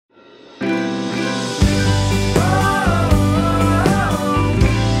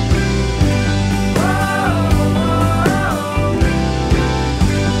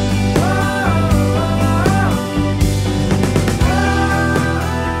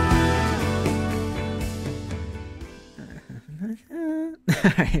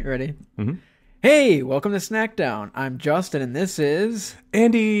Alright, ready? Mm-hmm. Hey, welcome to Snackdown. I'm Justin, and this is...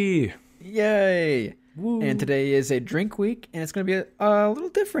 Andy! Yay! Woo. And today is a drink week, and it's going to be a little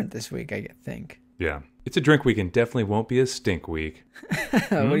different this week, I think. Yeah. It's a drink week and definitely won't be a stink week. What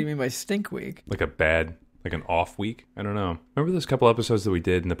do you mean by stink week? Like an off week? I don't know. Remember those couple episodes that we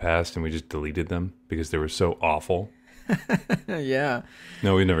did in the past and we just deleted them because they were so awful? Yeah.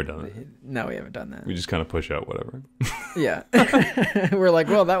 No, we've never done that. No, we haven't done that. We just kind of push out whatever. Yeah. We're like,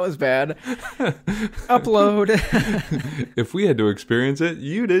 well, that was bad. Upload. If we had to experience it,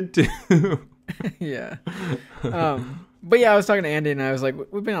 you did too. Yeah. But yeah, I was talking to Andy and I was like,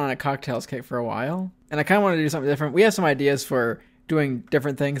 we've been on a cocktails kick for a while. And I kind of want to do something different. We have some ideas for doing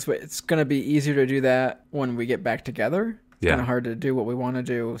different things, but it's going to be easier to do that when we get back together. It's kind of hard to do what we want to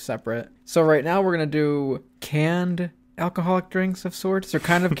do separate. So right now we're going to do canned alcoholic drinks of sorts. They're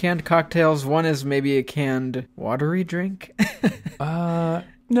kind of canned cocktails. One is maybe a canned watery drink. No,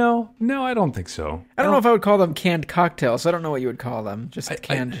 I don't think so. I don't know if I would call them canned cocktails. I don't know what you would call them. Just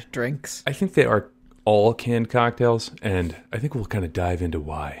canned drinks. I think they are all canned cocktails, and I think we'll kind of dive into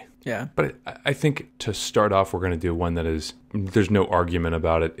why. Yeah. But I think to start off, we're going to do one that is, there's no argument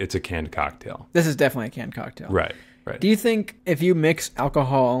about it. It's a canned cocktail. This is definitely a canned cocktail. Right. Do you think if you mix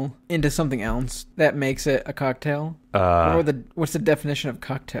alcohol into something else, that makes it a cocktail? What's the definition of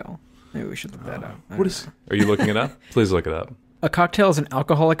cocktail? Maybe we should look that up. Are you looking it up? Please look it up. A cocktail is an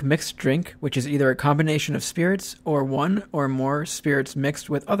alcoholic mixed drink, which is either a combination of spirits or one or more spirits mixed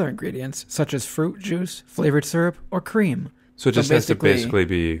with other ingredients, such as fruit juice, flavored syrup, or cream. So it just has to basically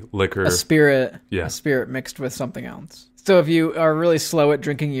be liquor. A spirit mixed with something else. So if you are really slow at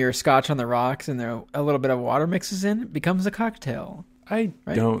drinking your scotch on the rocks and there a little bit of water mixes in, it becomes a cocktail. I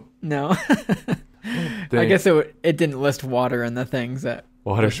don't. No. I guess it didn't list water in the things that...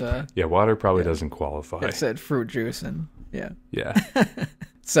 Water probably doesn't qualify. It said fruit juice and... Yeah.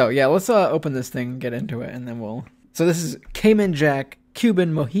 So, let's open this thing, get into it, and then we'll... So this is Cayman Jack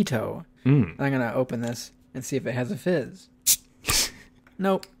Cuban Mojito. I'm going to open this and see if it has a fizz.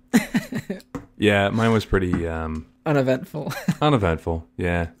 Nope. Yeah, mine was pretty... Uneventful. Uneventful,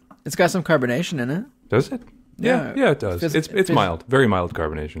 yeah. It's got some carbonation in it. Does it? Yeah, it does. It's mild. Very mild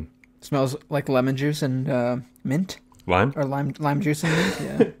carbonation. Smells like lemon juice and mint. Lime? Or lime juice and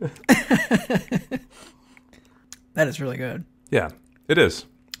mint, yeah. That is really good. Yeah, it is.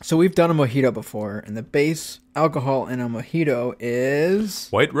 So we've done a mojito before, and the base alcohol in a mojito is...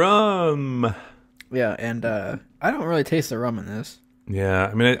 white rum. Yeah, and I don't really taste the rum in this. Yeah,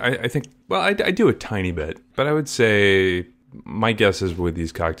 I mean, I think... Well, I do a tiny bit, but I would say my guess is with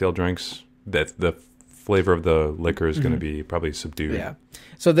these cocktail drinks that the flavor of the liquor is going to be probably subdued. Yeah.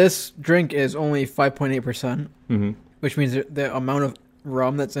 So this drink is only 5.8%, which means the amount of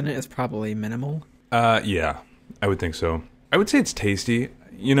rum that's in it is probably minimal. Yeah, I would think so. I would say it's tasty.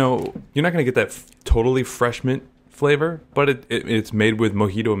 You know, you're not going to get that totally fresh mint flavor, but it's made with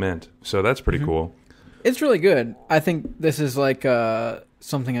mojito mint, so that's pretty cool. It's really good. I think this is like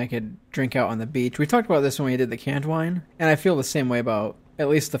something I could drink out on the beach. We talked about this when we did the canned wine, and I feel the same way about at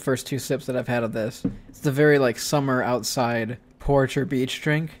least the first two sips that I've had of this. It's the very like summer outside porch or beach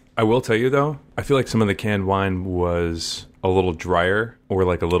drink. I will tell you though, I feel like some of the canned wine was a little drier or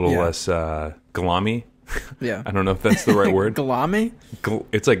like a little less glommy. Yeah. I don't know if that's the right word. Glommy?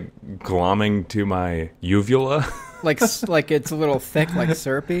 It's like glomming to my uvula. Like it's a little thick, like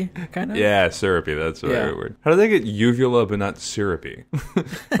syrupy, kind of? Yeah, syrupy. That's the right word. How did they get uvula but not syrupy?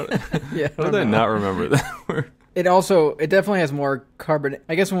 How did I not remember that word? It definitely has more carbon.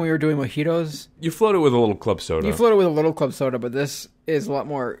 I guess when we were doing mojitos... You float it with a little club soda. You float it with a little club soda, but this is a lot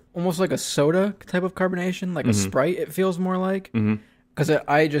more, almost like a soda type of carbonation, like a Sprite, it feels more like. Because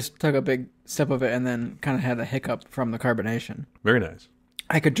I just took a big sip of it and then kind of had a hiccup from the carbonation. Very nice.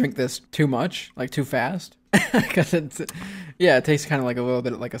 I could drink this too much, like too fast. Because it tastes kind of like a little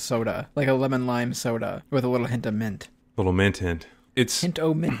bit like a soda, like a lemon lime soda with a little hint of mint. Little mint hint.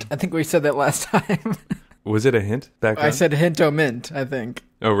 Hint-o mint. I think we said that last time. Was it a hint back then? I said hint-o mint, I think.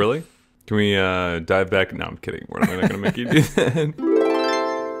 Oh, really? Can we dive back? No, I'm kidding. We're not going to make you do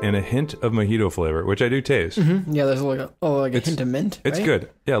that. And a hint of mojito flavor, which I do taste. Yeah, there's like a hint of mint. It's good.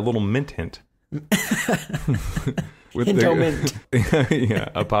 Yeah, a little mint hint. Hinto mint. Yeah,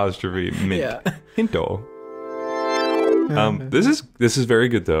 apostrophe mint. Yeah. Hinto. This is very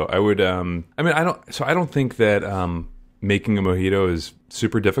good though. I would I don't think that making a mojito is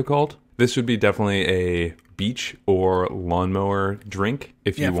super difficult. This would be definitely a beach or lawnmower drink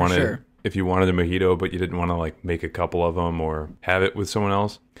if you want to if you wanted a mojito, but you didn't want to like make a couple of them or have it with someone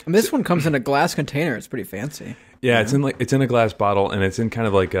else. And this one comes in a glass container. It's pretty fancy. Yeah, it's in a glass bottle, and it's in kind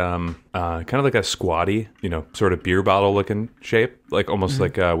of like a squatty, sort of beer bottle looking shape, like almost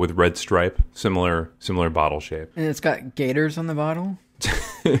like with red stripe, similar bottle shape. And it's got gators on the bottle.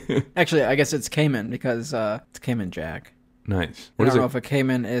 Actually, I guess it's Cayman because it's Cayman Jack. Nice. I don't know if a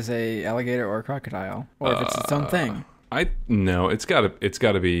caiman is a alligator or a crocodile, or if it's its own thing. No, it's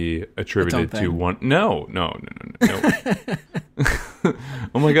gotta be attributed to one. No.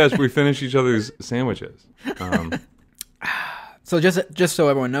 Oh my gosh, we finished each other's sandwiches. So just so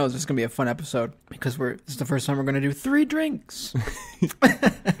everyone knows, this is gonna be a fun episode because this is the first time we're gonna do 3 drinks.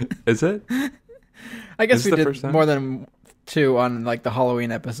 Is it? I guess we did more than 2 on like the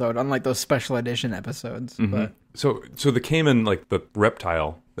Halloween episode, unlike those special edition episodes. Mm-hmm. But so the caiman, like the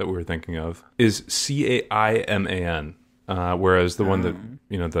reptile that we were thinking of, is Caiman, whereas the one that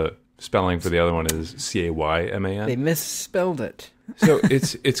the spelling for the other one is Cayman. They misspelled it. So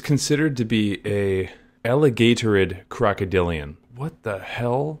it's considered to be a alligatorid crocodilian. What the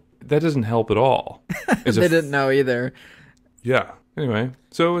hell? That doesn't help at all. They didn't know either. Yeah. Anyway,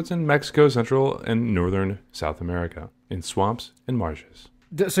 so it's in Mexico, Central and Northern South America, in swamps and marshes.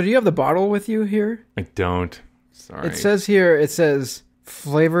 So do you have the bottle with you here? I don't. Sorry. It says here,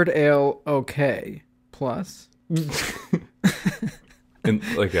 flavored ale okay plus. And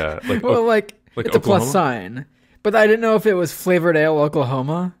like it's Oklahoma? a plus sign. But I didn't know if it was flavored ale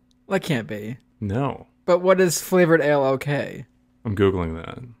Oklahoma. That can't be. No. But what is flavored ale okay? I'm Googling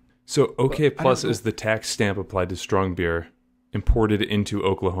that. So OK plus is the tax stamp applied to strong beer imported into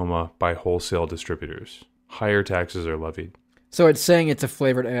Oklahoma by wholesale distributors. Higher taxes are levied. So it's saying it's a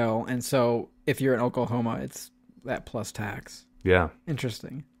flavored ale, and so if you're in Oklahoma, it's that plus tax. Yeah.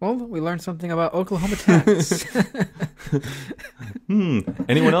 Interesting. Well, we learned something about Oklahoma tax.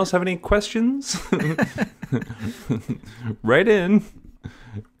 Anyone else have any questions? Write in.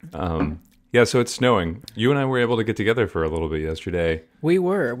 Yeah, so it's snowing. You and I were able to get together for a little bit yesterday. We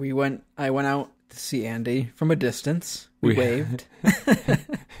were. I went out to see Andy from a distance. We waved.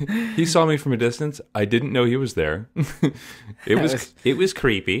 He saw me from a distance. I didn't know he was there. It was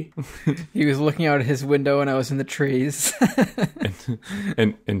creepy. He was looking out his window and I was in the trees.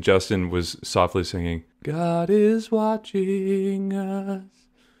 and Justin was softly singing, "God is watching us."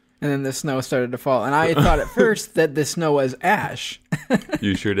 And then the snow started to fall. And I thought at first that the snow was ash.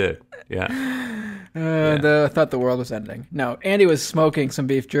 You sure did. Yeah. I thought the world was ending. No, Andy was smoking some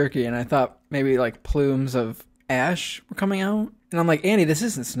beef jerky, and I thought maybe like plumes of ash were coming out. And I'm like, Andy, this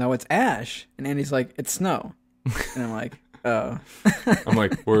isn't snow, it's ash. And Andy's like, it's snow. And I'm like, oh. I'm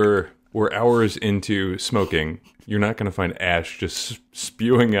like, we're hours into smoking. You're not going to find ash just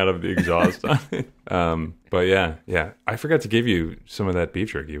spewing out of the exhaust on it. But yeah. I forgot to give you some of that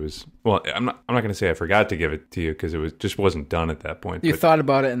beef jerky. I'm not going to say I forgot to give it to you because just wasn't done at that point. You thought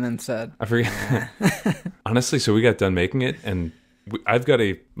about it and then said. I forgot. Honestly, so we got done making it, and I've got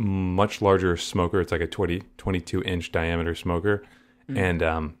a much larger smoker. It's like a 22-inch diameter smoker.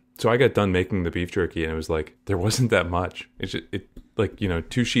 And so I got done making the beef jerky, and it was like, there wasn't that much. It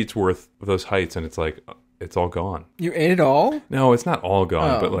 2 sheets worth of those heights, and it's like, it's all gone. You ate it all? No, it's not all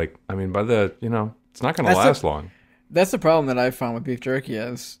gone, but by the, it's not going to last long. That's the problem that I've found with beef jerky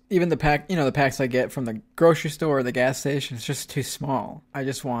is even the packs I get from the grocery store or the gas station, it's just too small. I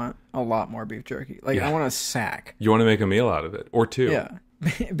just want a lot more beef jerky. I want a sack. You want to make a meal out of it, or 2. Yeah.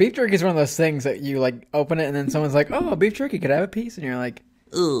 Beef jerky is one of those things that you open it and then someone's like, oh, beef jerky, could I have a piece? And you're like,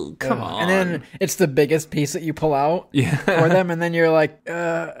 ooh, come on. And then it's the biggest piece that you pull out for them, and then you're like,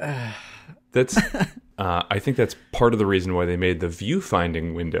 That's... I think that's part of the reason why they made the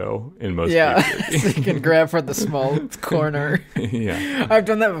viewfinding window in most so you can grab for the small corner. Yeah. I've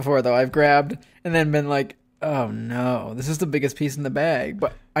done that before, though. I've grabbed and then been like, oh, no, this is the biggest piece in the bag,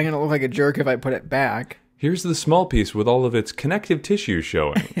 but I'm going to look like a jerk if I put it back. Here's the small piece with all of its connective tissue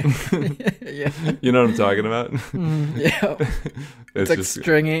showing. Yeah. You know what I'm talking about? Yeah. It's like just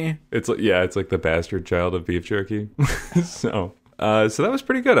stringy. It's like the bastard child of beef jerky. So that was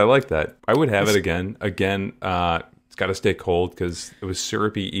pretty good. I like that. I would have it again. Again, it's got to stay cold because it was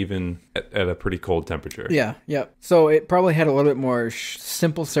syrupy even at a pretty cold temperature. Yeah, yeah. So it probably had a little bit more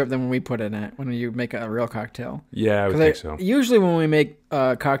simple syrup than when we put in it, when you make a real cocktail. Yeah, I would think so. Usually when we make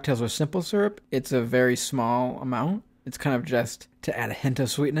cocktails with simple syrup, it's a very small amount. It's kind of just to add a hint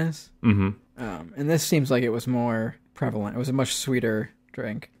of sweetness. Mm-hmm. And this seems like it was more prevalent. It was a much sweeter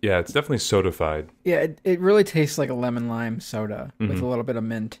drink. Yeah, it's definitely soda-fied. Yeah, it really tastes like a lemon lime soda with a little bit of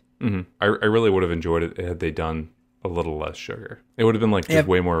mint. Mm-hmm. I really would have enjoyed it had they done a little less sugar. It would have been just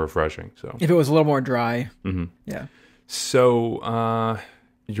way more refreshing. So if it was a little more dry. Mm-hmm. Yeah. So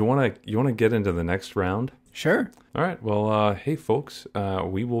you wanna get into the next round? Sure. All right. Well, hey folks,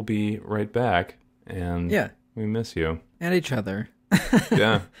 we will be right back, and we miss you and each other.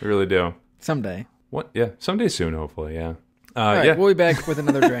 Yeah, we really do. Someday. What? Yeah, someday soon, hopefully. Yeah. All right, we'll be back with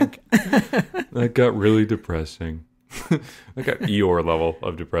another drink. That got really depressing. That got Eeyore level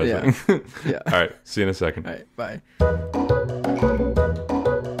of depressing. Yeah. All right. See you in a second. All right. Bye.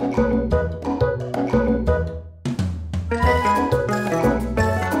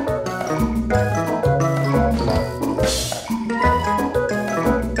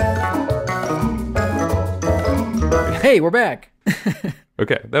 Hey, we're back.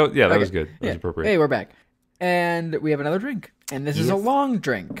 Okay. That was good. That was appropriate. Hey, we're back. And we have another drink. And this is a long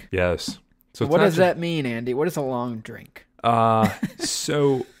drink. Yes. So what does that mean, Andy? What is a long drink?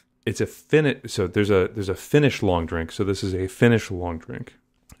 So it's a Finnish. So there's a Finnish long drink. So this is a Finnish long drink.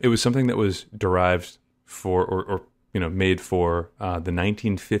 It was something that was derived for or made for the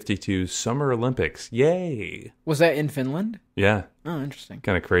 1952 Summer Olympics. Yay! Was that in Finland? Yeah. Oh, interesting.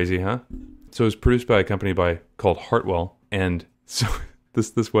 Kind of crazy, huh? So it was produced by a company called Hartwell, and so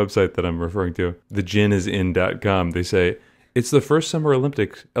this website that I'm referring to, theginisin.com, they say it's the first Summer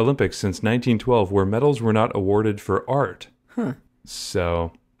Olympics since 1912 where medals were not awarded for art. Huh.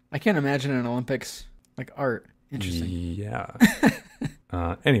 So I can't imagine an Olympics like art. Interesting. Yeah.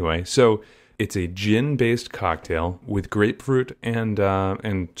 Anyway, so it's a gin-based cocktail with grapefruit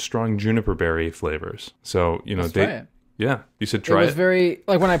and strong juniper berry flavors. So Let's try it. Yeah, you should try it. It was very,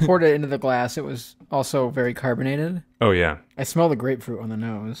 like when I poured it into the glass, it was also very carbonated. Oh, yeah. I smell the grapefruit on the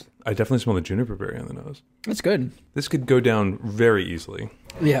nose. I definitely smell the juniper berry on the nose. It's good. This could go down very easily.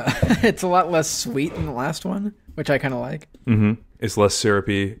 Yeah, it's a lot less sweet than the last one, which I kind of like. Mm-hmm. It's less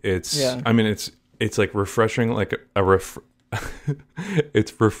syrupy. I mean, it's like refreshing, like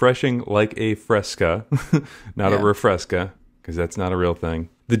it's refreshing like a fresca, not a refresca, because that's not a real thing.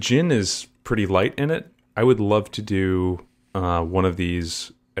 The gin is pretty light in it. I would love to do one of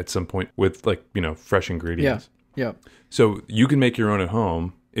these at some point with fresh ingredients. Yeah. So you can make your own at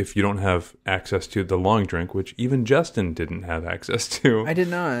home if you don't have access to the long drink, which even Justin didn't have access to. I did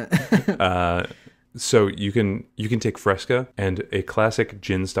not. So you can take Fresca and a classic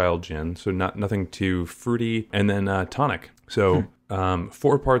gin style gin, so nothing too fruity, and then tonic. So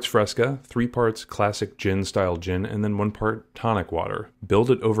 4 parts Fresca, 3 parts classic gin style gin, and then 1 part tonic water. Build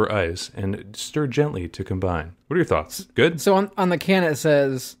it over ice and stir gently to combine. What are your thoughts? Good? So on the can it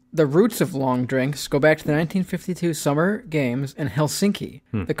says, the roots of long drinks go back to the 1952 Summer Games in Helsinki.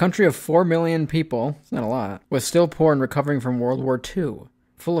 The country of 4 million people, it's not a lot, was still poor and recovering from World War II.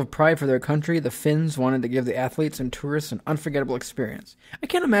 Full of pride for their country, the Finns wanted to give the athletes and tourists an unforgettable experience. I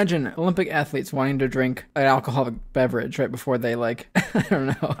can't imagine Olympic athletes wanting to drink an alcoholic beverage right before they, I don't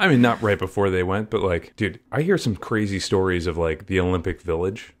know. I mean, not right before they went, but, dude, I hear some crazy stories of, the Olympic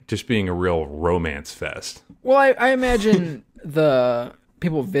Village just being a real romance fest. Well, I imagine the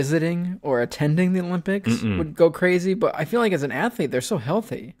people visiting or attending the Olympics would go crazy, but I feel like as an athlete, they're so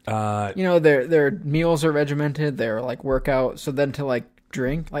healthy. Their meals are regimented, their, workout, so then to,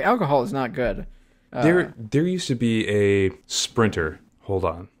 drink alcohol is not good. There used to be a sprinter. Hold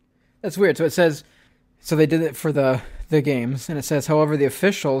on, that's weird. So it says, so they did it for the games, and it says, however, the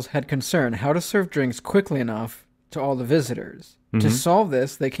officials had concern how to serve drinks quickly enough to all the visitors. To solve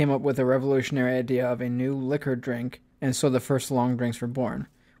this, they came up with a revolutionary idea of a new liquor drink, and so the first long drinks were born.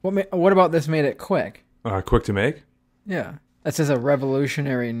 What about this made it quick? Quick to make? Yeah, that says a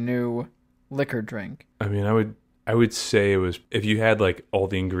revolutionary new liquor drink. I mean, I would say it was, if you had all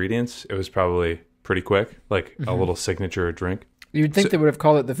the ingredients, it was probably pretty quick, a little signature drink. You'd think they would have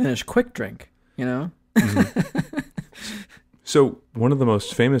called it the Finnish quick drink, So one of the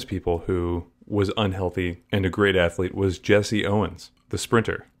most famous people who was unhealthy and a great athlete was Jesse Owens, the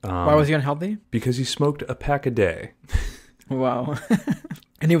sprinter. Why was he unhealthy? Because he smoked a pack a day. Wow.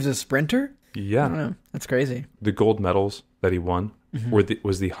 And he was a sprinter? Yeah. I don't know. That's crazy. The gold medals that he won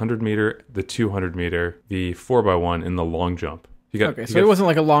was the 100 meter, the 200 meter, the 4x1, and the long jump. He wasn't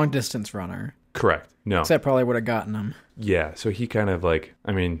like a long distance runner. Correct. No. Because that probably would have gotten him. Yeah. So he kind of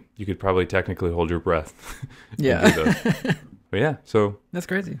you could probably technically hold your breath. Yeah. But yeah, so. That's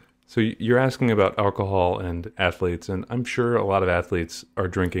crazy. So you're asking about alcohol and athletes, and I'm sure a lot of athletes are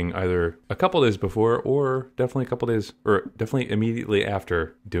drinking either a couple days before or definitely a couple days, or definitely immediately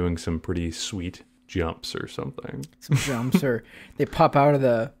after doing some pretty sweet jumps or something. Some jumps, or they pop out of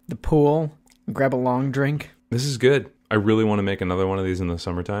the pool and grab a long drink. This is good. I really want to make another one of these in the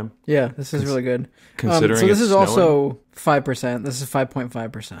summertime. Yeah, this is really good. Considering so this it's is snowing, also 5%. This is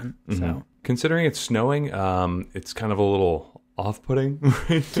 5.5%. So considering it's snowing, it's kind of a little off-putting.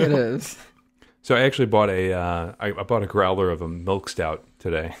 It is. So I actually bought I bought a growler of a milk stout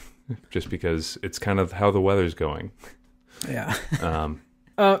today, just because it's kind of how the weather's going. Yeah.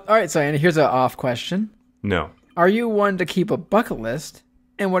 All right, so Andy, here's an off question. No. Are you one to keep a bucket list?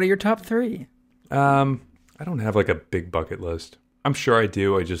 And what are your top 3? I don't have like a big bucket list. I'm sure I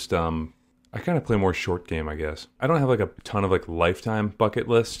do. I just I kind of play more short game, I guess. I don't have like a ton of like lifetime bucket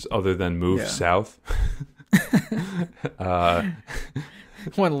lists other than move south.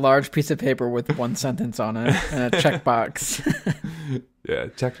 One large piece of paper with one sentence on it and a checkbox. Yeah,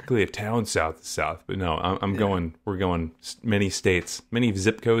 technically a town south is south, but no, we're going many states, many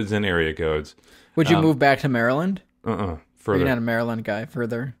zip codes and area codes. Would you move back to Maryland? Further. You're not a Maryland guy,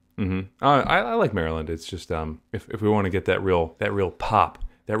 further. Mm-hmm. I like Maryland. It's just if we want to get that real pop,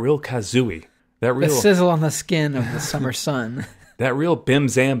 that real kazooie, that real the sizzle on the skin of the summer sun, that real bim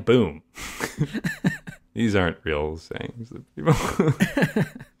zam boom. These aren't real sayings that people.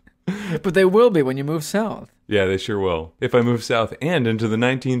 But they will be when you move south. Yeah, they sure will. If I move south and into the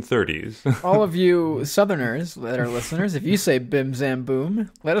 1930s. All of you Southerners that are listeners, if you say bim zam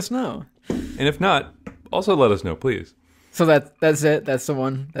boom, let us know. And if not, also let us know, please. So that's it. That's the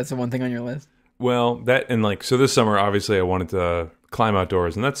one thing on your list. Well, that and so this summer, obviously, I wanted to climb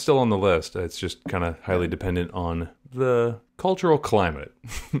outdoors, and that's still on the list. It's just kind of highly dependent on the cultural climate.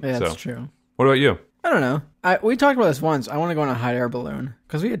 Yeah, that's true. What about you? I don't know. We talked about this once. I want to go on a hot air balloon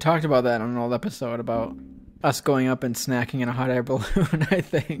because we had talked about that on an old episode about us going up and snacking in a hot air balloon, I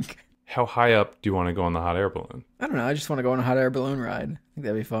think. How high up do you want to go on the hot air balloon? I don't know. I just want to go on a hot air balloon ride. I think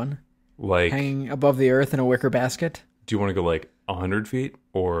that'd be fun. Like hanging above the earth in a wicker basket. Do you want to go like 100 feet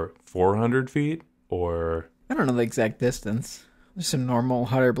or 400 feet or... I don't know the exact distance. Just a normal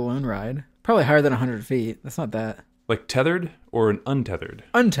hot air balloon ride. Probably higher than 100 feet. That's not that. Like tethered or an untethered?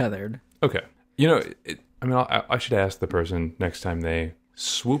 Untethered. Okay. You know, I should ask the person next time they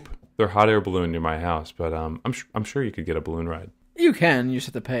swoop their hot air balloon near my house, but I'm sure you could get a balloon ride. You can. You just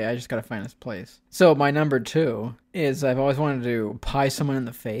have to pay. I just got to find this place. So my number 2 is I've always wanted to pie someone in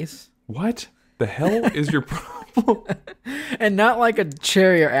the face. What the hell is your problem? And not like a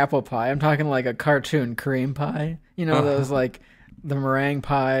cherry or apple pie. I'm talking like a cartoon cream pie. You know, those like the meringue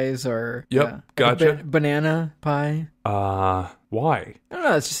pies or... Yep, yeah, gotcha. Like banana pie. Why? I don't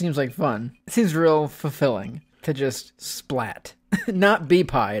know. It just seems like fun. It seems real fulfilling to just splat. Not be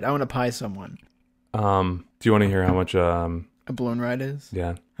pied. I want to pie someone. Do you want to hear how much... a balloon ride is?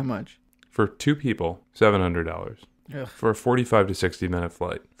 Yeah. How much? For 2 people, $700. Ugh. For a 45 to 60 minute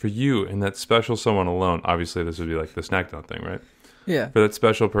flight. For you and that special someone alone, obviously this would be like the Snackdown thing, right? Yeah. For that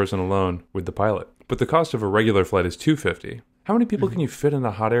special person alone with the pilot. But the cost of a regular flight is $250. How many people can you fit in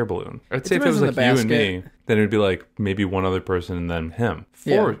a hot air balloon? I'd say if it was like you and me, then it would be like maybe one other person and then him.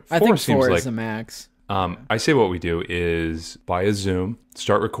 Four I think seems 4 like is the max. I say what we do is buy a Zoom,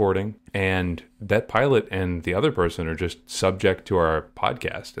 start recording, and that pilot and the other person are just subject to our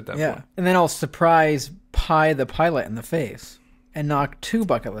podcast at that point. And then I'll surprise pie the pilot in the face and knock 2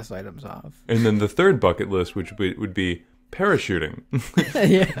 bucket list items off. And then the third bucket list, which would be parachuting.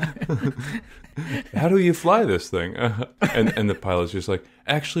 Yeah. How do you fly this thing? And the pilot's just like,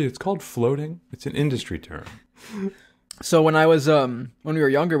 actually, it's called floating. It's an industry term. So when I was when we were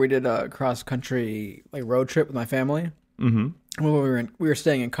younger, we did a cross country like road trip with my family. Mm-hmm. When we were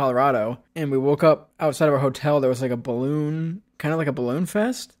staying in Colorado, and we woke up outside of our hotel. There was like a balloon, kind of like a balloon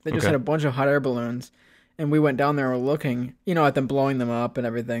fest. They just had a bunch of hot air balloons, and we went down there and were looking, at them blowing them up and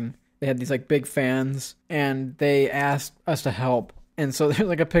everything. They had these like big fans, and they asked us to help. And so there's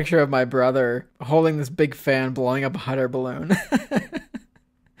like a picture of my brother holding this big fan, blowing up a hot air balloon.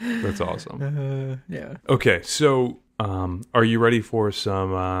 That's awesome. Yeah. Okay, so are you ready for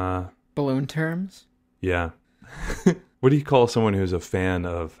some balloon terms? Yeah. What do you call someone who's a fan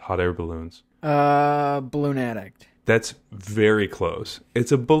of hot air balloons? Balloon addict. That's very close.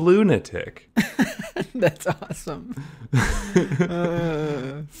 It's a balloonatic. That's awesome.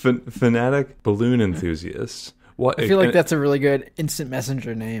 Fanatic balloon enthusiasts. What? I feel like that's a really good instant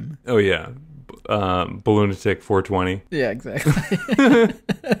messenger name. Oh yeah, Balloonatic 420. Yeah, exactly.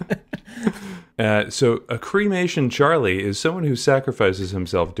 So a cremation Charlie is someone who sacrifices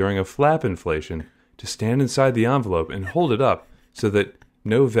himself during a flap inflation to stand inside the envelope and hold it up so that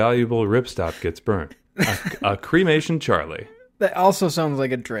no valuable ripstop gets burnt. A cremation Charlie. That also sounds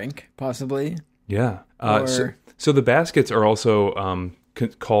like a drink, possibly. Yeah. So the baskets are also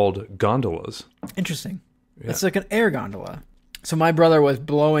called gondolas. Interesting. Yeah. It's like an air gondola. So my brother was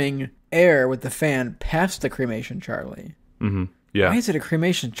blowing air with the fan past the cremation Charlie. Mm-hmm. Yeah. Why is it a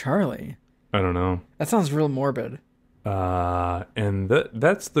cremation Charlie? I don't know. That sounds real morbid. And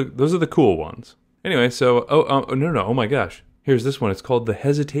those are the cool ones. Anyway, so no, oh my gosh, here's this one. It's called the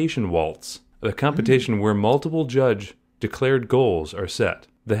Hesitation Waltz. the competition where multiple judge declared goals are set.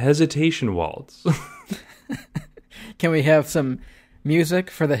 The hesitation waltz. Can we have some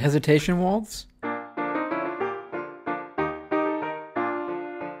music for the hesitation waltz?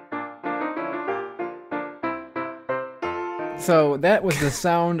 So that was the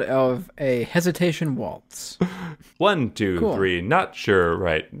sound of a hesitation waltz. 1, 2, Cool. 3. Not sure.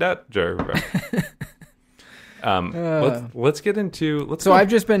 Right. Not sure. Right. Let's get into. So I've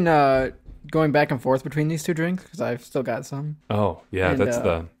just been going back and forth between these two drinks because I've still got some. Oh yeah, And, that's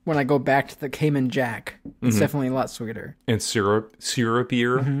the when I go back to the Cayman Jack, it's definitely a lot sweeter. and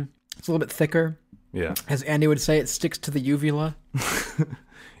syrupier. It's a little bit thicker. Yeah, As Andy would say, it sticks to the uvula.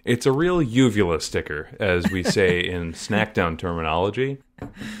 it's a real uvula sticker, as we say in Snackdown terminology.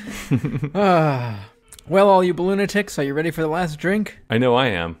 Well, all you balloonatics, are you ready for the last drink? I know I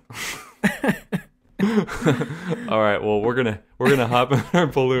am. All right, well we're gonna hop in our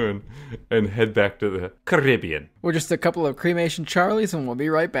balloon and head back to the Caribbean. We're just a couple of cremation Charlies, and we'll be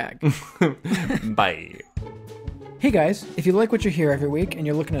right back. Bye. Hey guys, if you like what you hear every week and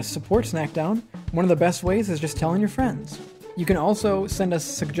you're looking to support Snackdown, one of the best ways is just telling your friends. You can also send us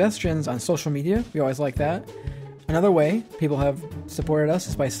suggestions on social media. We always like that. Another way people have supported us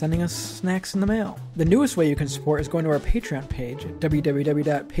is by sending us snacks in the mail. The newest way you can support is going to our Patreon page at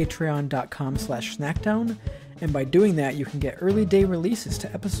www.patreon.com/snackdown, and by doing that, you can get early day releases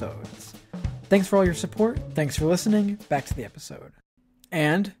to episodes. Thanks for all your support. Thanks for listening. Back to the episode.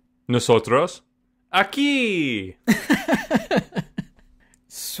 And Nosotros aquí.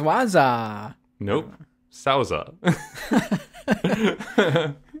 Swaza. Nope. Sauza.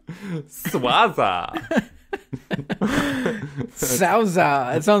 Swaza.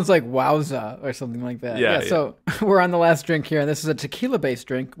 Sauza. It sounds like wowza or something like that. Yeah. So we're on the last drink here, and this is a tequila-based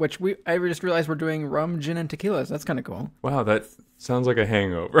drink, which I just realized we're doing rum, gin, and tequilas. That's kind of cool. Wow, that sounds like a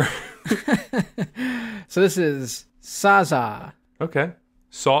hangover. So this is Saza. Okay.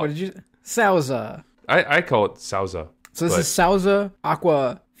 Salt. What did you? Sauza. I call it Sauza. So this is Sauza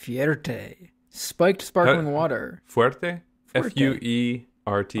Aqua Fuerte. Spiked sparkling water. Fuerte? Fuerte. Fuerte.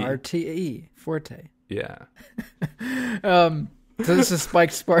 RTE. Forte. Yeah. So this is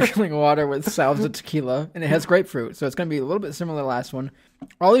spiked sparkling water with Sauza tequila, and it has grapefruit, so it's going to be a little bit similar to the last one.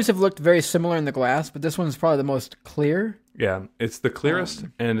 All these have looked very similar in the glass, but this one's probably the most clear. Yeah, it's the clearest,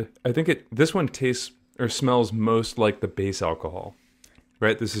 and I think this one tastes or smells most like the base alcohol.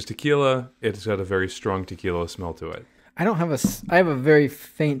 Right? This is tequila. It's got a very strong tequila smell to it. I have a very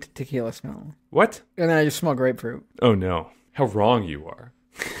faint tequila smell. What? And then I just smell grapefruit. Oh no. How wrong you are.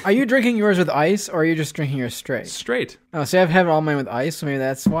 Are you drinking yours with ice, or are you just drinking yours straight? Straight. Oh, see, I've had all mine with ice, so maybe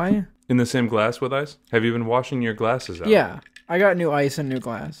that's why. In the same glass with ice? Have you been washing your glasses out? Yeah, I got new ice and new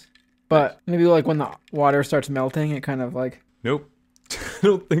glass. But maybe like when the water starts melting, it kind of like... Nope. I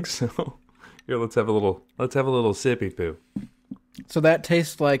don't think so. Here, let's have a little sippy poo. So that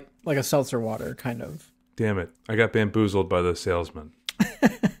tastes like a seltzer water, kind of. Damn it. I got bamboozled by the salesman.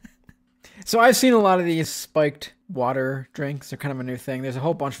 So I've seen a lot of these spiked water drinks. They're kind of a new thing. There's a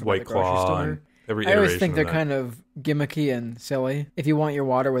whole bunch of them White at the grocery Claw. store. And every I always iteration think of they're that. kind of gimmicky and silly. If you want your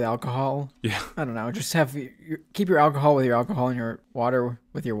water with alcohol, Yeah. I don't know. Just keep your alcohol with your alcohol and your water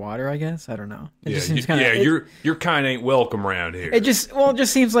with your water, I guess. I don't know. It just seems kind of... your kind ain't welcome around here. It just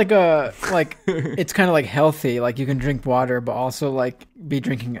seems like it's kind of like healthy. Like you can drink water, but also like be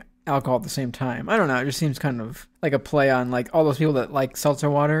drinking alcohol at the same time. I don't know. It just seems kind of like a play on like all those people that like seltzer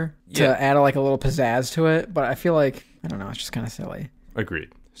water to add like a little pizzazz to it. But I feel like, I don't know, it's just kind of silly. Agreed.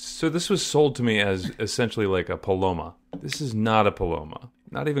 So this was sold to me as essentially like a Paloma. This is not a Paloma.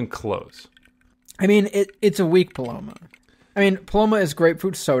 Not even close. I mean, it's a weak Paloma. I mean, Paloma is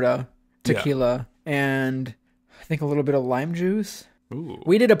grapefruit soda, tequila, and I think a little bit of lime juice. Ooh.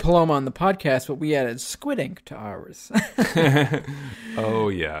 We did a Paloma on the podcast, but we added squid ink to ours. Oh,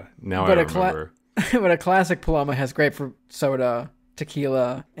 yeah. Now I remember. But a classic Paloma has grapefruit soda,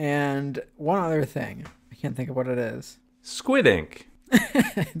 tequila, and one other thing. I can't think of what it is. Squid ink.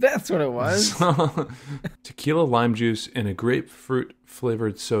 That's what it was. Tequila, lime juice, and a grapefruit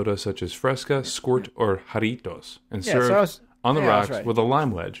flavored soda such as Fresca, Squirt, or Jarritos, and served on the rocks with a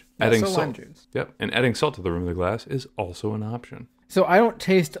lime wedge. Adding salt. Lime juice. Yep, and adding salt to the rim of the glass is also an option. So I don't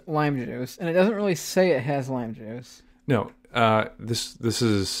taste lime juice, and it doesn't really say it has lime juice. No, this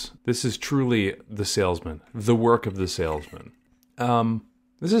is truly the salesman, the work of the salesman.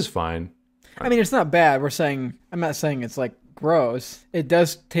 This is fine. I mean, it's not bad. I'm not saying it's like gross. It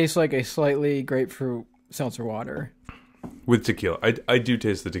does taste like a slightly grapefruit seltzer water. With tequila. I do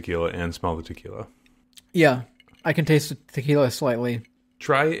taste the tequila and smell the tequila. Yeah, I can taste the tequila slightly.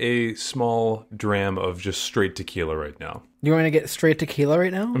 Try a small dram of just straight tequila right now. You want me to get straight tequila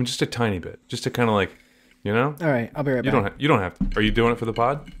right now? I mean, just a tiny bit. Just to kind of like, you know? All right, I'll be right back. You don't have to. Are you doing it for the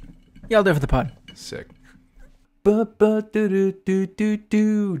pod? Yeah, I'll do it for the pod. Sick. All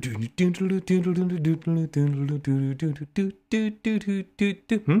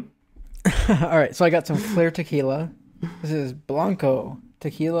right, so I got some clear tequila. This is Blanco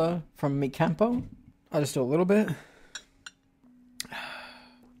tequila from Mi Campo. I'll just do a little bit.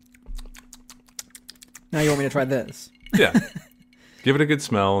 Now you want me to try this? Yeah. Give it a good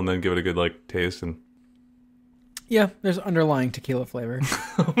smell and then give it a good like taste and. Yeah, there's underlying tequila flavor.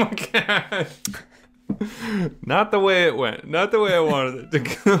 Oh my god. Not the way it went. Not the way I wanted it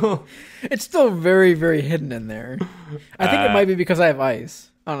to go. It's still very, very hidden in there. I think it might be because I have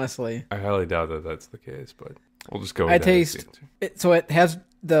ice, honestly. I highly doubt that that's the case, but we'll just go with I that. taste it, so it has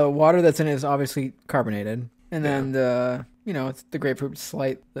the water that's in it is obviously carbonated. And then it's the grapefruit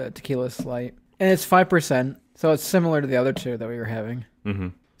slight, the tequila slight. And it's 5%, so it's similar to the other two that we were having. Mm-hmm.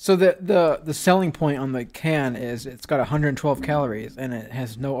 So the selling point on the can is it's got 112 calories and it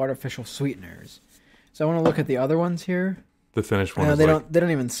has no artificial sweeteners. So I want to look at the other ones here. The finished one. They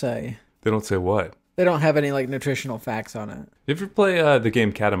don't even say. They don't say what. They don't have any like nutritional facts on it. You ever play the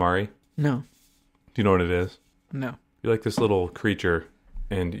game Katamari? No. Do you know what it is? No. You're like this little creature,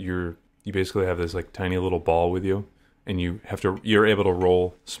 and you basically have this like tiny little ball with you, and you're able to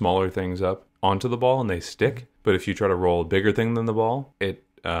roll smaller things up onto the ball, and they stick. But if you try to roll a bigger thing than the ball, it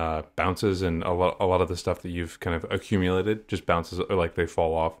bounces, and a lot of the stuff that you've kind of accumulated just bounces, or like they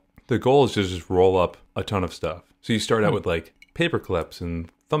fall off. The goal is to just roll up a ton of stuff. So you start out with like paper clips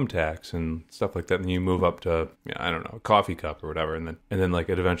and thumbtacks and stuff like that, and you move up to I don't know, a coffee cup or whatever, and then like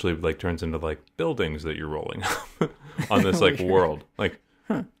it eventually like turns into like buildings that you're rolling up on this like world. Like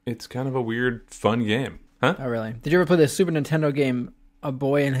it's kind of a weird, fun game, huh? Oh really? Did you ever play the Super Nintendo game A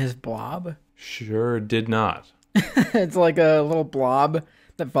Boy and His Blob? Sure did not. It's like a little blob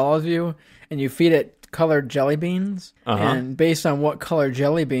that follows you, and you feed it colored jelly beans, and based on what color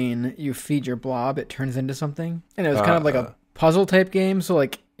jelly bean you feed your blob, it turns into something. And it was kind of like a puzzle type game. So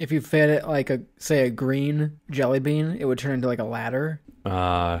like if you fed it like a green jelly bean, it would turn into like a ladder.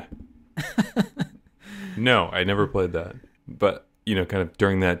 No, I never played that. But kind of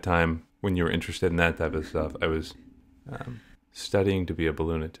during that time when you were interested in that type of stuff, I was studying to be a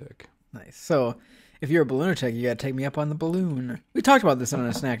balloonatic. Nice. So if you're a balloonatic, you gotta take me up on the balloon. We talked about this on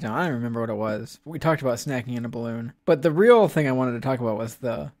a Snackdown. I don't remember what it was. We talked about snacking in a balloon. But the real thing I wanted to talk about was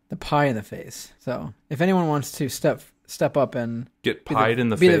the pie in the face. So if anyone wants to step up and get pied in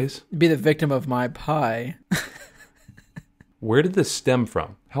the face, be the victim of my pie. Where did this stem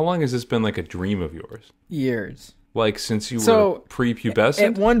from? How long has this been like a dream of yours? Years. Like since you were prepubescent?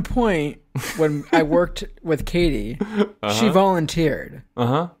 At one point, when I worked with Katie, she volunteered.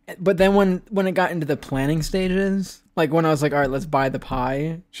 Uh-huh. But then when it got into the planning stages, like when I was like, all right, let's buy the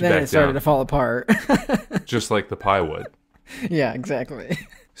pie, then it started to fall apart. Just like the pie would. Yeah, exactly.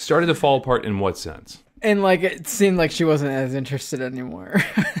 Started to fall apart in what sense? And like it seemed like she wasn't as interested anymore.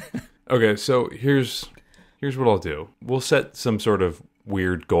 Okay, so here's what I'll do. We'll set some sort of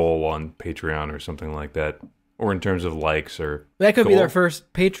weird goal on Patreon or something like that. Or in terms of likes or that could be their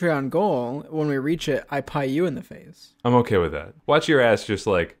first Patreon goal. When we reach it, I pie you in the face. I'm okay with that. Watch your ass just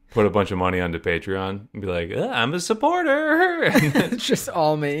like put a bunch of money onto Patreon and be like, I'm a supporter. It's just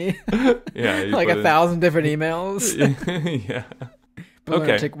all me. Yeah. Like 1,000 different emails. Yeah.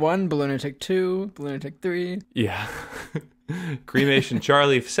 Balloonatic 1, Balloonatic 2, Balloonatic 3. Yeah. Cremation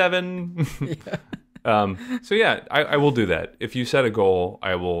Charlie 7. Yeah. So yeah, I will do that. If you set a goal,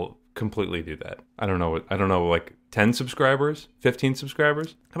 I will completely do that. I don't know, like 10 subscribers, 15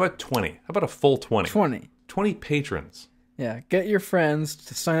 subscribers? How about 20? How about a full 20? 20 patrons. Yeah, get your friends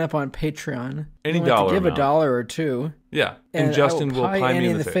to sign up on Patreon. Any dollar give amount. $1 or $2. Yeah, and Justin will pie me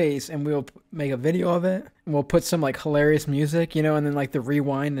in the face. And we'll make a video of it. And we'll put some like hilarious music, and then like the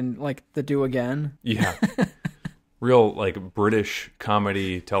rewind and like the do again. Yeah. Real like British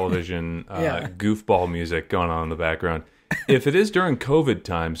comedy television goofball music going on in the background. If it is during COVID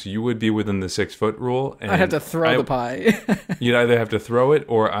times, you would be within the 6-foot rule. And I'd have to throw the pie. You'd either have to throw it,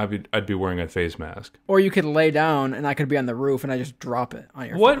 or I'd be wearing a face mask. Or you could lay down, and I could be on the roof, and I just drop it on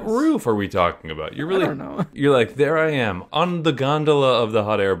your face. What roof are we talking about? I don't know. You're like, there I am, on the gondola of the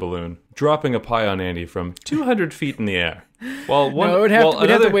hot air balloon, dropping a pie on Andy from 200 feet in the air. We'd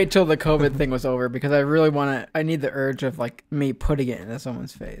have to wait till the COVID thing was over, because I need the urge of like me putting it into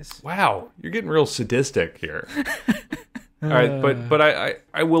someone's face. Wow, you're getting real sadistic here. All right, but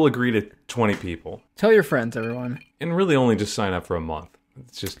I will agree to 20 people. Tell your friends, everyone. And really only just sign up for a month.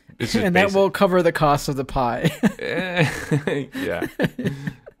 it's just and basic. that will cover the cost of the pie. Yeah.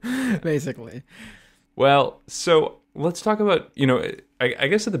 Basically. Well, so let's talk about, I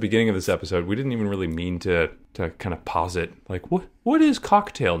guess at the beginning of this episode, we didn't even really mean to kind of posit, like, what is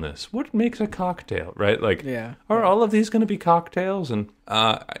cocktailness? What makes a cocktail, right? Like, are all of these going to be cocktails? And,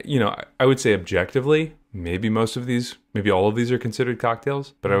 I would say objectively, maybe all of these are considered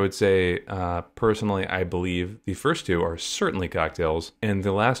cocktails. But I would say, personally, I believe the first two are certainly cocktails. And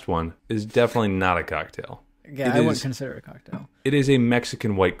the last one is definitely not a cocktail. Yeah, I wouldn't consider it a cocktail. It is a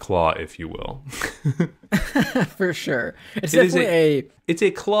Mexican White Claw, if you will. For sure. It's definitely It's a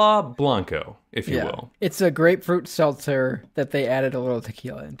Claw Blanco, if you will. It's a grapefruit seltzer that they added a little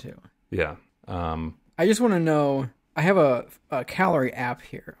tequila into. Yeah. I just want to know, I have a calorie app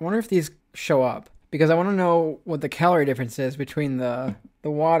here. I wonder if these show up, because I want to know what the calorie difference is between the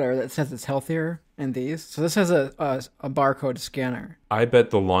water that says it's healthier and these. So this has a barcode scanner. I bet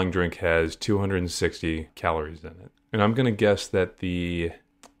the long drink has 260 calories in it. And I'm going to guess that the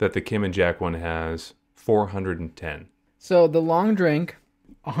Cayman Jack one has 410. So the long drink,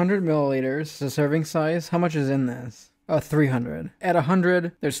 100 milliliters, the serving size. How much is in this? 300. At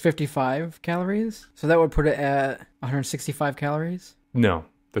 100, there's 55 calories. So that would put it at 165 calories. No,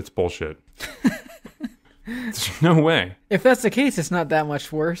 that's bullshit. There's no way. If that's the case, it's not that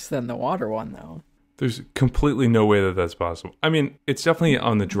much worse than the water one, though. There's completely no way that that's possible. I mean, it's definitely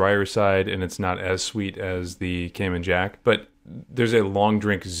on the drier side, and it's not as sweet as the Cayman Jack, but there's a long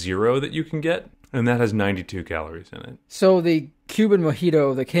drink zero that you can get, and that has 92 calories in it. So the Cuban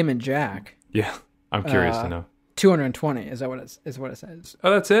Mojito, the Cayman Jack... Yeah, I'm curious to know. 220, is what it says. Oh,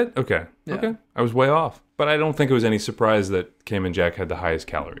 that's it? Okay. Yeah. Okay. I was way off. But I don't think it was any surprise that Cayman Jack had the highest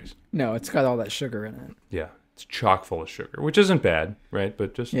calories. No, it's got all that sugar in it. Yeah. It's chock full of sugar, which isn't bad, right?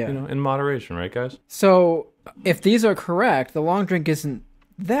 But just, in moderation, right, guys? So if these are correct, the long drink isn't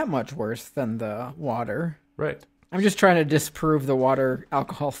that much worse than the water. Right. I'm just trying to disprove the water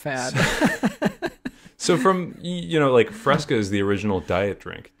alcohol fad. So from, like Fresca is the original diet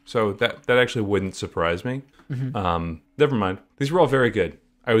drink. So that actually wouldn't surprise me. Mm-hmm. Never mind. These were all very good.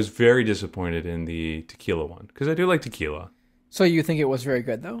 I was very disappointed in the tequila one because I do like tequila. So you think it was very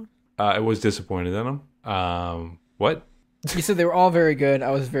good, though? I was disappointed in them. What? You said they were all very good.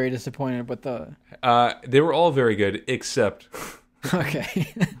 I was very disappointed with the... They were all very good except...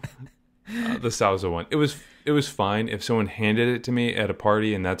 Okay. The Sauza one. It was fine if someone handed it to me at a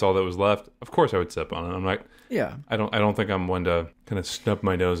party and that's all that was left. Of course I would sip on it. I'm like, yeah. I don't think I'm one to kind of snub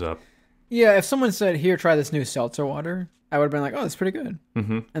my nose up. Yeah, if someone said, "Here, try this new seltzer water," I would have been like, "Oh, that's pretty good."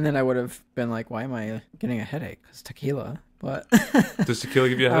 Mm-hmm. And then I would have been like, "Why am I getting a headache? It's tequila." But does tequila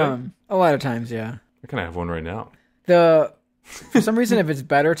give you a headache? A lot of times, yeah. I kind of have one right now. For some reason, if it's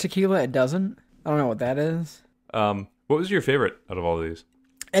better tequila, it doesn't. I don't know what that is. What was your favorite out of all of these?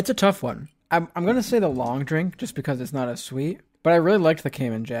 It's a tough one. I'm going to say the long drink just because it's not as sweet. But I really liked the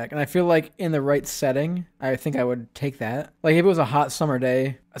Cayman Jack. And I feel like in the right setting, I think I would take that. Like if it was a hot summer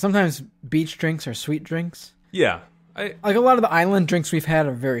day, sometimes beach drinks are sweet drinks. Yeah. Like a lot of the island drinks we've had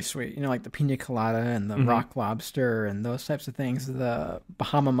are very sweet. Like the pina colada and the rock lobster and those types of things. The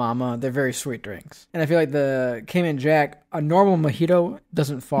Bahama Mama, they're very sweet drinks. And I feel like the Cayman Jack, a normal mojito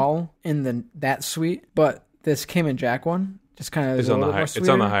doesn't fall in that sweet. But this Cayman Jack one... just kind of it's on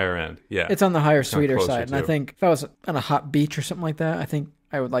the higher end. Yeah. It's on the higher, sweeter side. And I think if I was on a hot beach or something like that, I think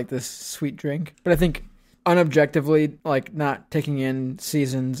I would like this sweet drink. But I think unobjectively, like not taking in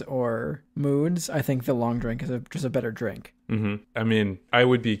seasons or moods, I think the long drink is just a better drink. Mm-hmm. I mean, I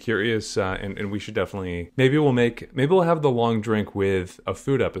would be curious, and we should definitely maybe we'll have the long drink with a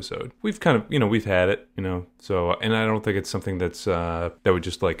food episode. We've kind of we've had it, so and I don't think it's something that's that would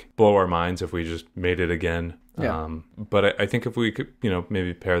just like blow our minds if we just made it again. Yeah. But I think if we could,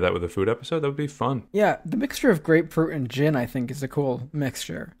 maybe pair that with a food episode, that would be fun. Yeah, the mixture of grapefruit and gin, I think, is a cool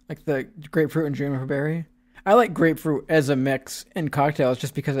mixture. Like the grapefruit and juniper berry. I like grapefruit as a mix in cocktails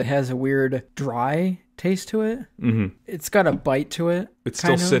just because it has a weird dry taste to it. Mm-hmm. It's got a bite to it. It's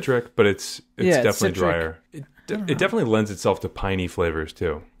still citric, but it's definitely drier. It definitely lends itself to piney flavors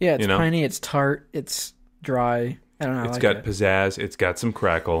too. Yeah, it's piney, it's tart, it's dry. I don't know. It's got pizzazz. It's got some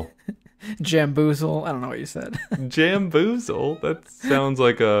crackle. Jamboozle. I don't know what you said. Jamboozle? That sounds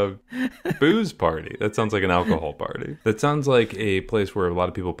like a booze party. That sounds like an alcohol party. That sounds like a place where a lot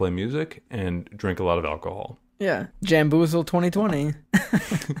of people play music and drink a lot of alcohol. Yeah. Jamboozle 2020.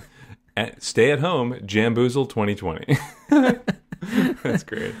 Stay at home. Jamboozle 2020. That's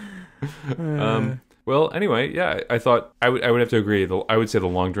great. Well, anyway, yeah, I thought I would have to agree. I would say the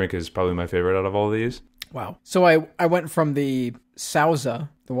long drink is probably my favorite out of all these. Wow. So I went from the Sauza,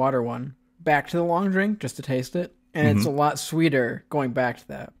 the water one, back to the long drink just to taste it. and it's a lot sweeter going back to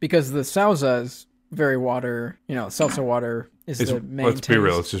that because the Sauza is very water. Seltzer water is the main. Let's be taste.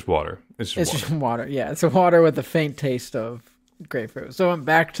 real. It's just water. It's Just water. Yeah, it's a water with a faint taste of grapefruit. So I'm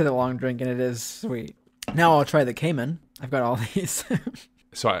back to the long drink, and it is sweet. Now I'll try the Cayman. I've got all these.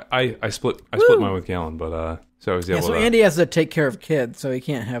 So I split mine with Galen, but so I was able so Andy has to take care of kids, so he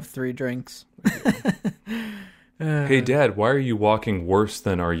can't have 3 drinks. Hey, Dad, why are you walking worse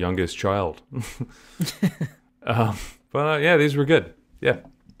than our youngest child? But yeah, these were good. Yeah,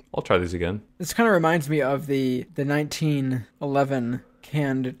 I'll try these again. This kind of reminds me of the 1911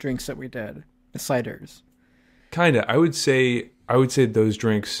 canned drinks that we did, the ciders. Kinda. I would say those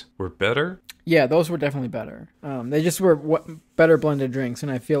drinks were better. Yeah, those were definitely better. They just were better blended drinks,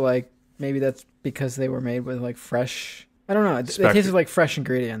 and I feel like maybe that's because they were made with like fresh. I don't know. They tasted like fresh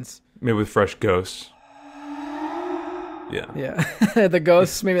ingredients. Made with fresh ghosts. Yeah. Yeah. The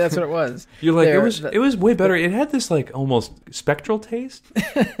ghosts, maybe that's what it was. You're like, it was way better. It had this like almost spectral taste.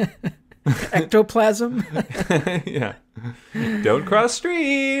 Ectoplasm. Yeah. Don't cross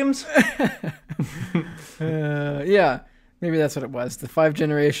streams. Yeah. Maybe that's what it was. The 5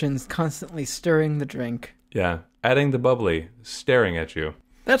 generations constantly stirring the drink. Yeah. Adding the bubbly, staring at you.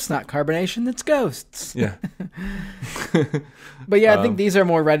 That's not carbonation, that's ghosts. Yeah. But yeah, I think these are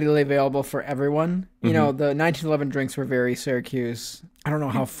more readily available for everyone. You know, the 1911 drinks were very Syracuse. I don't know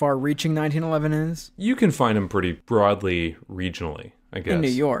how far-reaching 1911 is. You can find them pretty broadly regionally, I guess. In New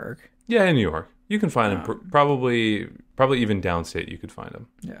York. Yeah, in New York. You can find them probably even downstate you could find them.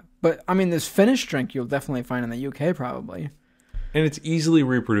 Yeah. But, I mean, this Finnish drink you'll definitely find in the UK probably. And it's easily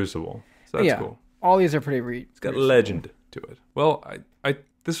reproducible. So that's cool. All these are pretty It's got legend to it. Well, I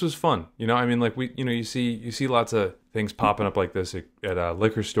this was fun. I mean, like you see lots of things popping up like this at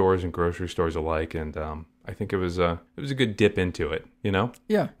liquor stores and grocery stores alike, and I think it was a good dip into it. Yeah.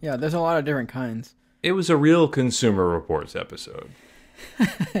 There's a lot of different kinds. It was a real Consumer Reports episode.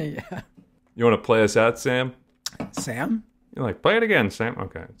 Yeah. You want to play us out, Sam? Sam? You're like, play it again, Sam.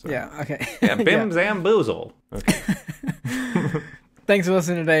 Okay. So. Yeah. Okay. Yeah. Bim Zamboozle. Okay. Thanks for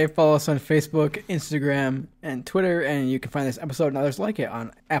listening today. Follow us on Facebook, Instagram, and Twitter, and you can find this episode and others like it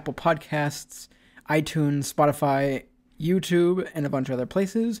on Apple Podcasts, iTunes, Spotify, YouTube, and a bunch of other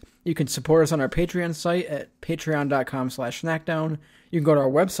places. You can support us on our Patreon site at patreon.com/snackdown. You can go to our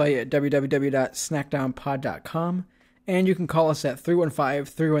website at www.snackdownpod.com, and you can call us at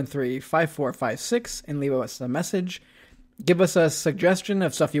 315-313-5456 and leave us a message. Give us a suggestion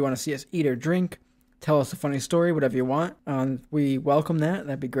of stuff you want to see us eat or drink. Tell us a funny story, whatever you want. We welcome that.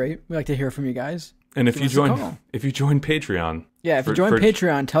 That'd be great. We like to hear from you guys. And if you join Patreon, if you join Patreon,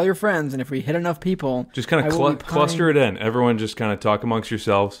 tell your friends, and if we hit enough people, just kind of cluster it in. Everyone just kind of talk amongst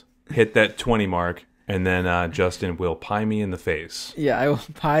yourselves. Hit that 20 mark, and then Justin will pie me in the face. Yeah, I will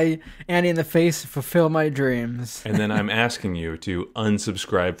pie Andy in the face, fulfill my dreams. And then I'm asking you to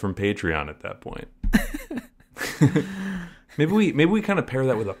unsubscribe from Patreon at that point. Maybe we kind of pair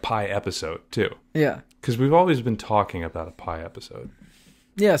that with a pie episode too. Yeah, because we've always been talking about a pie episode.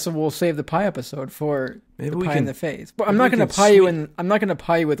 Yeah, so we'll save the pie episode for the pie in the face. But I'm not going to pie you in. I'm not going to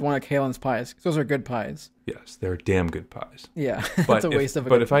pie you with one of Kalen's pies. Those are good pies. Yes, they're damn good pies. Yeah, that's a waste of.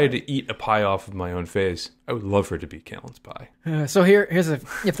 But if I had to eat a pie off of my own face, I would love for it to be Kalen's pie. So here's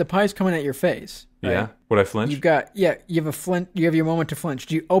if the pie's coming at your face. Right, yeah, would I flinch? You have a flint. You have your moment to flinch.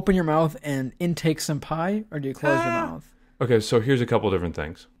 Do you open your mouth and intake some pie, or do you close your mouth? Okay, so here's a couple different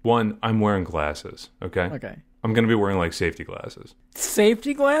things. One, I'm wearing glasses, okay? Okay. I'm going to be wearing, like, safety glasses.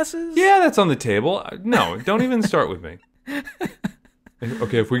 Safety glasses? Yeah, that's on the table. No, don't even start with me.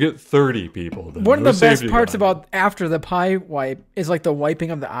 Okay, if we get 30 people, then one of the best parts about after the pie wipe is, like, the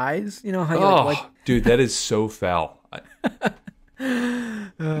wiping of the eyes. You know how you wipe? Dude, that is so foul.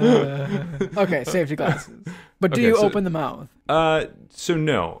 Okay, safety glasses. But do you open the mouth? So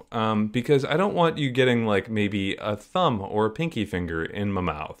no, because I don't want you getting like maybe a thumb or a pinky finger in my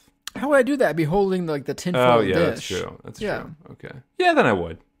mouth. How would I do that? I'd be holding like the tinfoil dish. That's true. That's true. Okay. Yeah, then I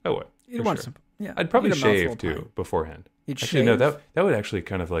would. You'd want some. Yeah. I'd probably shave too beforehand. Shave? No, that would actually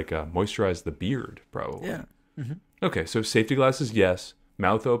kind of like moisturize the beard, probably. Yeah. Mm-hmm. Okay, so safety glasses, yes.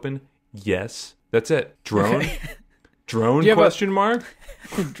 Mouth open, yes. That's it. Drone. Okay. Drone question mark?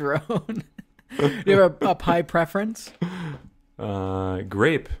 Drone. Do you have a pie preference?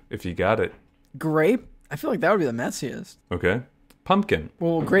 Grape, if you got it. Grape? I feel like that would be the messiest. Okay. Pumpkin.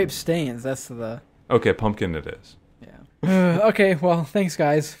 Well, grape stains. That's the... Okay, pumpkin it is. Yeah. Okay, well, thanks,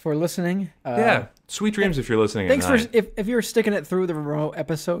 guys, for listening. Yeah. Sweet dreams if you're listening thanks at night. if you're sticking it through the remote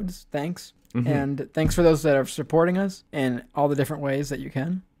episodes, thanks. Mm-hmm. And thanks for those that are supporting us in all the different ways that you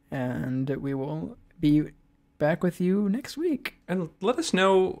can. And we will be back with you next week. And let us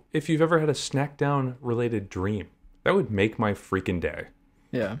know if you've ever had a Snackdown related dream. That would make my freaking day.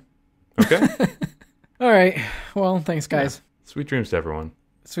 Yeah. Okay? All right. Well, thanks, guys. Yeah. Sweet dreams to everyone.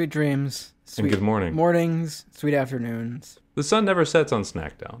 Sweet dreams. Sweet and good morning. Mornings. Sweet afternoons. The sun never sets on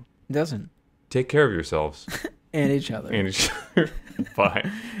Snackdown. It doesn't. Take care of yourselves. And each other. And each other. Bye.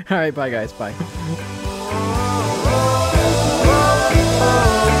 All right. Bye, guys. Bye.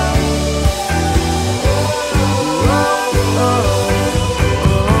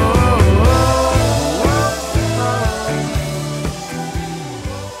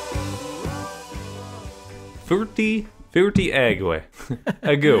 Furti agua.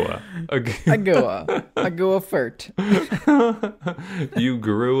 Agua. Agua furt. You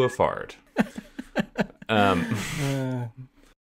grew a fart.